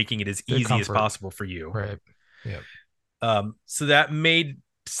making it as easy as possible for you. Right. Yeah. So that made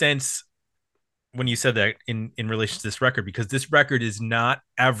sense when you said that in relation to this record, because this record is not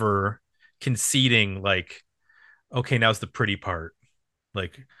ever conceding, like, okay, now's the pretty part.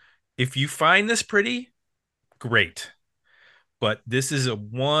 Like, if you find this pretty, great. But this is a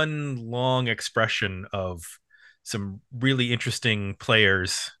one long expression of some really interesting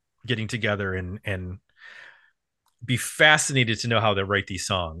players getting together and be fascinated to know how they write these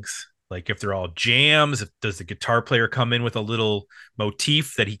songs. Like, if they're all jams, does the guitar player come in with a little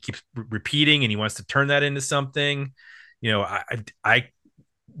motif that he keeps repeating and he wants to turn that into something? I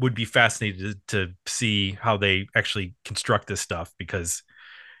would be fascinated to see how they actually construct this stuff, because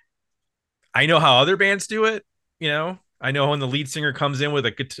I know how other bands do it. I know when the lead singer comes in with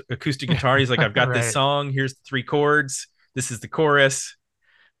a acoustic guitar, he's like, I've got this song. Here's the 3 chords. This is the chorus.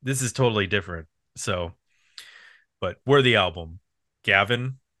 This is totally different. So, but worthy album.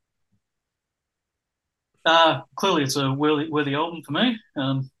 Gavin? Clearly it's a worthy album for me.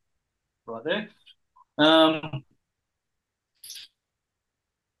 Right there. I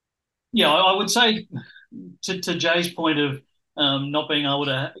would say to Jay's point of not being able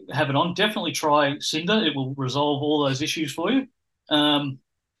to have it on, definitely try Cinder. It will resolve all those issues for you.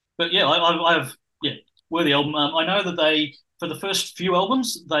 But yeah, I have worthy album. I know that they, for the first few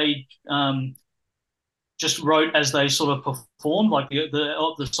albums, they just wrote as they sort of performed, like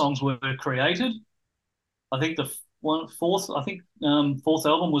the songs were created. I think fourth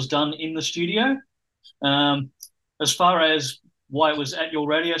album was done in the studio. As far as why it was at your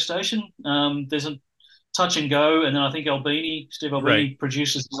radio station, there's a touch and go, and then I think Steve Albini Right.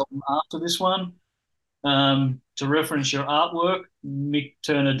 produces the album after this one. To reference your artwork, Mick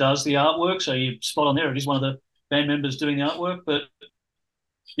Turner does the artwork, so you're spot on there. It is one of the band members doing the artwork, but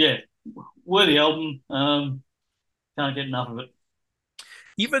yeah, worthy album. Can't get enough of it.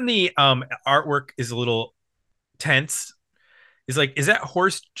 Even the artwork is a little tense. Is like, is that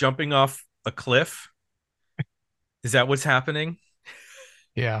horse jumping off a cliff? Is that what's happening?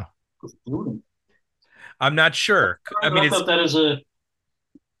 Yeah. I'm not sure. I mean, I thought that as a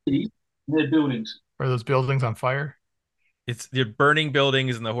their buildings. Are those buildings on fire? It's the burning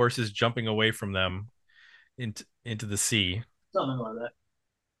buildings and the horses jumping away from them into the sea. Something like that.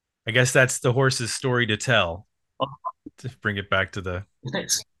 I guess that's the horse's story to tell. Oh. To bring it back to the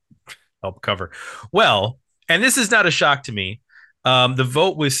help cover. Well, and this is not a shock to me. The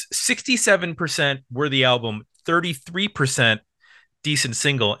vote was 67% worthy album, 33% decent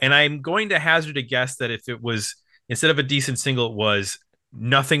single. And I'm going to hazard a guess that if it was, instead of a decent single, it was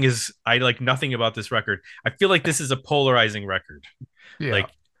I like nothing about this record. I feel like this is a polarizing record. Yeah. Like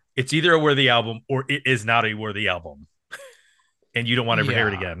it's either a worthy album or it is not a worthy album. And you don't want to ever hear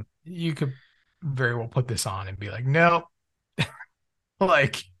it again. You could very well put this on and be like, no,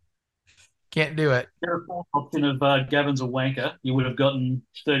 like, can't do it. There's a option of Gavin's a wanker. You would have gotten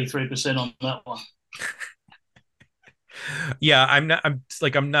 33% on that one. Yeah, I'm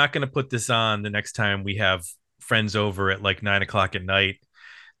not going to put this on the next time we have friends over at like 9:00 at night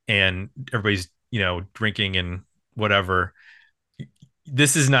and everybody's, drinking and whatever.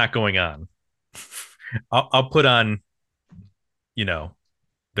 This is not going on. I'll put on,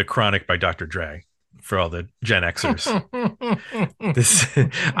 The Chronic by Dr. Dre for all the Gen Xers.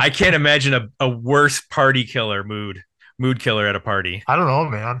 I can't imagine a worse party killer mood killer at a party. I don't know,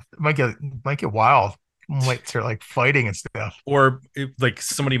 man. It might get wild. Might start like fighting and stuff. Or like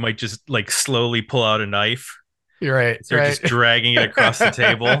somebody might just like slowly pull out a knife. You're right. They're just dragging it across the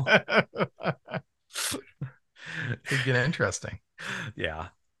table. It'd get interesting. Yeah.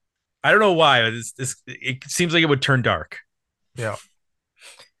 I don't know why. It seems like it would turn dark. Yeah.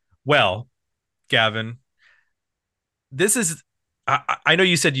 Well, Gavin, this is I know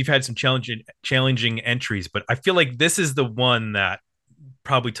you said you've had some challenging entries, but I feel like this is the one that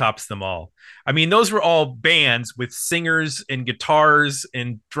probably tops them all. I mean, those were all bands with singers and guitars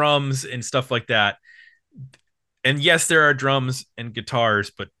and drums and stuff like that. And yes, there are drums and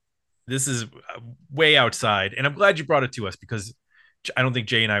guitars, but this is way outside. And I'm glad you brought it to us because I don't think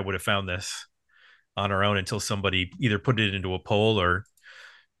Jay and I would have found this on our own until somebody either put it into a poll or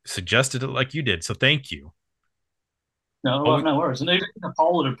suggested it like you did. So thank you. No worries. And even in a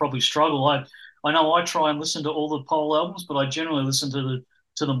poll, it'd probably struggle. I know I try and listen to all the poll albums, but I generally listen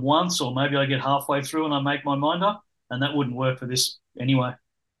to them once, or maybe I get halfway through and I make my mind up, and that wouldn't work for this anyway.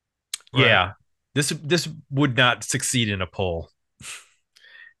 Yeah, right. This would not succeed in a poll.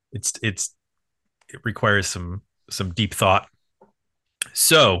 It requires some deep thought.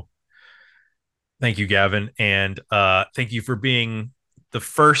 So, thank you, Gavin, and thank you for being the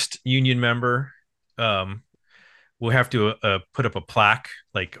first union member. We'll have to put up a plaque,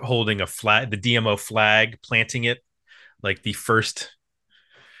 like holding a flag, the DMO flag, planting it, like the first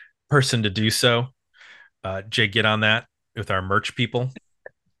person to do so. Jay, get on that with our merch people.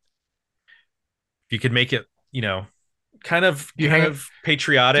 If you could make it, kind of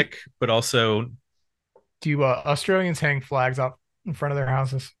patriotic, but also. Do Australians hang flags up in front of their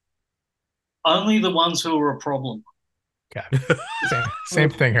houses? Only the ones who are a problem. Okay. Same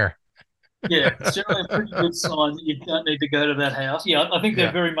thing here. Yeah, it's generally a pretty good sign that you don't need to go to that house. Yeah, I think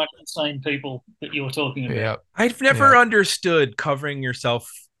they're very much the same people that you're talking about. Yeah. I've never understood covering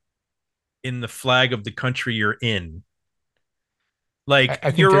yourself in the flag of the country you're in. Like, I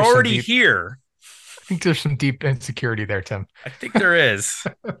you're already here. I think there's some deep insecurity there, Tim. I think there is.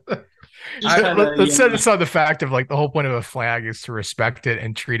 Let's set aside the fact of like the whole point of a flag is to respect it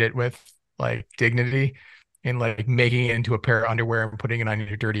and treat it with like dignity. And like making it into a pair of underwear and putting it on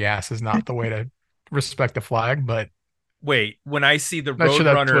your dirty ass is not the way to respect the flag. But wait, when I see the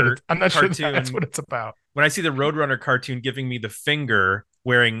Roadrunner, I'm not sure that's what it's about. When I see the Roadrunner cartoon giving me the finger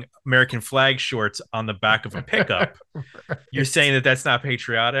wearing American flag shorts on the back of a pickup, right. You're saying that that's not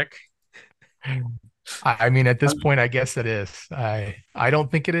patriotic? I mean, at this point, I guess it is. I don't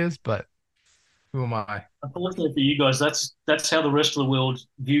think it is, but who am I? Unfortunately for you guys, that's how the rest of the world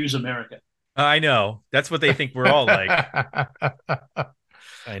views America. I know. That's what they think we're all like.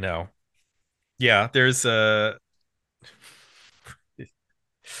 I know. Yeah, there's we're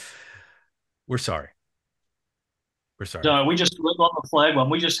sorry. We're sorry. No, we just went on the flag one.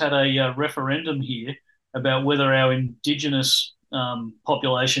 We just had a referendum here about whether our Indigenous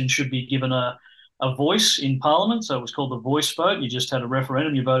population should be given a voice in Parliament. So it was called the voice vote. You just had a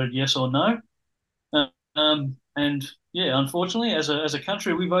referendum. You voted yes or no. And yeah, unfortunately, as a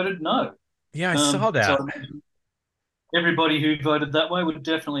country, we voted no. Yeah, I saw that. So everybody who voted that way would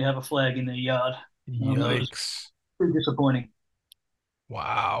definitely have a flag in their yard. Yikes! Pretty disappointing.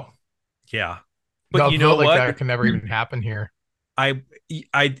 Wow. Yeah, but you know like what? That can never even happen here. It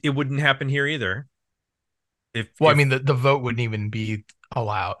wouldn't happen here either. I mean, the vote wouldn't even be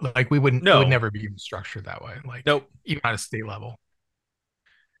allowed. Like we wouldn't. No. It would never be even structured that way. Like nope. Even at a state level.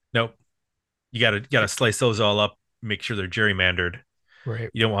 Nope. You gotta slice those all up. Make sure they're gerrymandered. Right.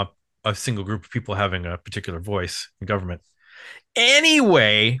 You don't want a single group of people having a particular voice in government.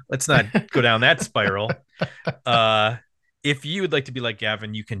 Anyway, let's not go down that spiral. If you would like to be like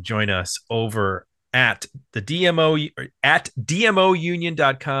Gavin, you can join us over at the DMO at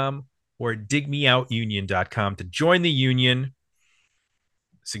dmounion.com or digmeoutunion.com to join the union,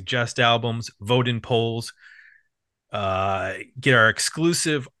 suggest albums, vote in polls, get our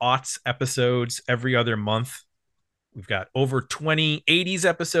exclusive aughts episodes every other month. We've got over 20 80s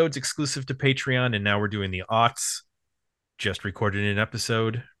episodes exclusive to Patreon, and now we're doing the aughts. Just recorded an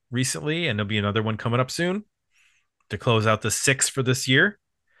episode recently, and there'll be another one coming up soon to close out the 6 for this year.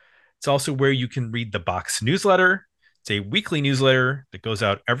 It's also where you can read the Box newsletter. It's a weekly newsletter that goes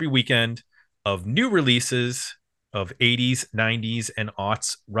out every weekend of new releases of 80s, 90s, and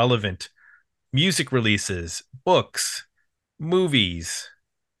aughts relevant music releases, books, movies,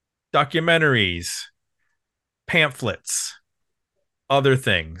 documentaries, pamphlets, other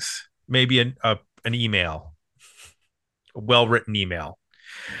things, maybe an email, a well-written email.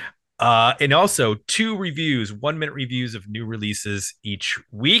 And also 2 reviews, 1-minute reviews of new releases each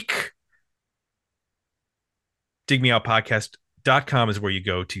week. digmeoutpodcast.com is where you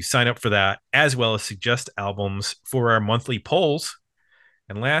go to sign up for that, as well as suggest albums for our monthly polls.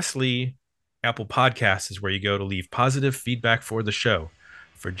 And lastly, Apple Podcasts is where you go to leave positive feedback for the show.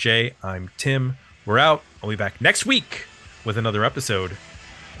 For Jay, I'm Tim. We're out. I'll be back next week with another episode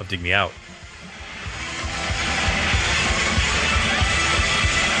of Dig Me Out.